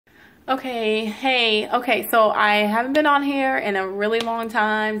Okay, hey, okay, so I haven't been on here in a really long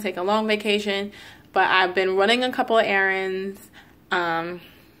time, take a long vacation, but I've been running a couple of errands, and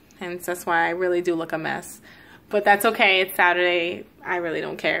that's why I really do look a mess. But that's okay, it's Saturday, I really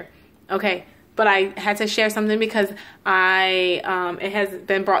don't care. Okay, but I had to share something because it has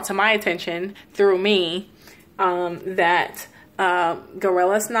been brought to my attention through me, that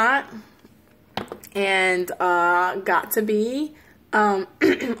Gorilla Snot and Got to Be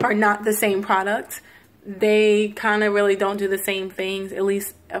are not the same product. They kind of really don't do the same things, at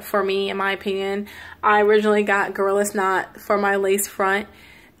least for me, in my opinion. I originally got Gorilla Snot for my lace front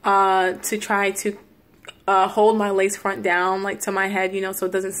to try to hold my lace front down, like to my head, you know, so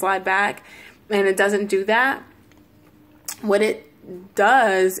it doesn't slide back, and it doesn't do that. What it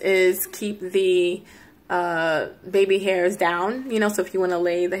does is keep the baby hairs down, you know, so if you want to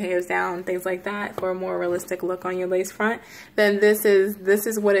lay the hairs down, things like that, for a more realistic look on your lace front, then this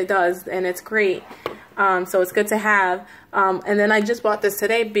is what it does, and it's great. So it's good to have. And then I just bought this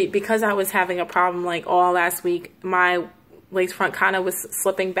today because I was having a problem like all last week. My lace front kind of was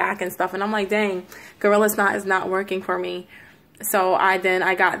slipping back and stuff, and I'm like, dang, Gorilla Snot is not working for me. So I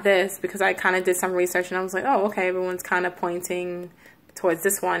got this because I kind of did some research, and I was like, oh, okay, everyone's kind of pointing towards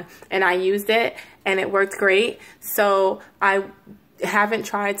this one, and I used it and it worked great. So I haven't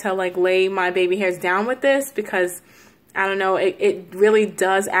tried to like lay my baby hairs down with this because I don't know, it really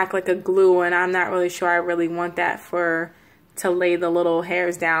does act like a glue, and I'm not really sure I really want that to lay the little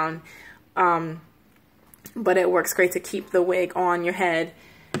hairs down. But it works great to keep the wig on your head.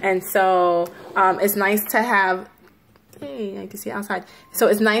 And so it's nice to have, hey, I can see outside. So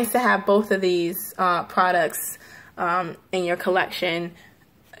it's nice to have both of these products in your collection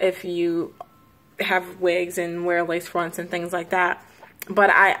if you have wigs and wear lace fronts and things like that. But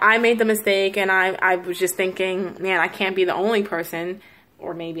I made the mistake, and I was just thinking, man, I can't be the only person,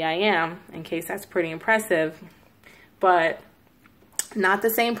 or maybe I am, in case that's pretty impressive. But not the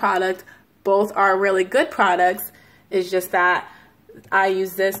same product. Both are really good products. It's just that I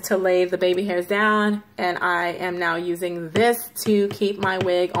use this to lay the baby hairs down, and I am now using this to keep my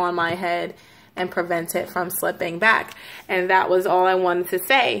wig on my head and prevent it from slipping back. And that was all I wanted to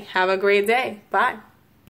say. Have a great day. Bye.